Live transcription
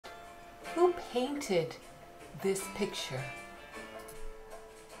Who painted this picture?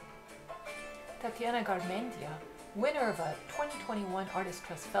 Tatiana Garmendia, winner of a 2021 Artist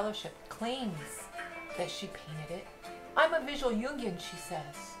Trust Fellowship, claims that she painted it. I'm a visual Jungian, she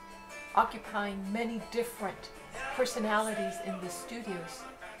says, occupying many different personalities in the studios.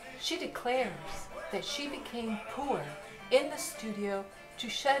 She declares that she became poor in the studio to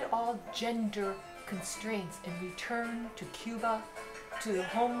shed all gender constraints and return to Cuba, to the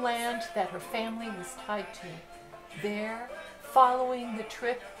homeland that her family was tied to. There, following the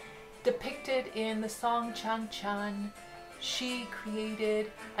trip depicted in the song Chan Chan, she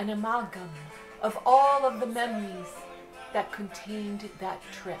created an amalgam of all of the memories that contained that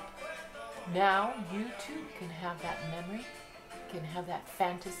trip. Now you too can have that memory, can have that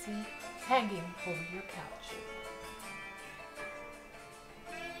fantasy hanging over your couch.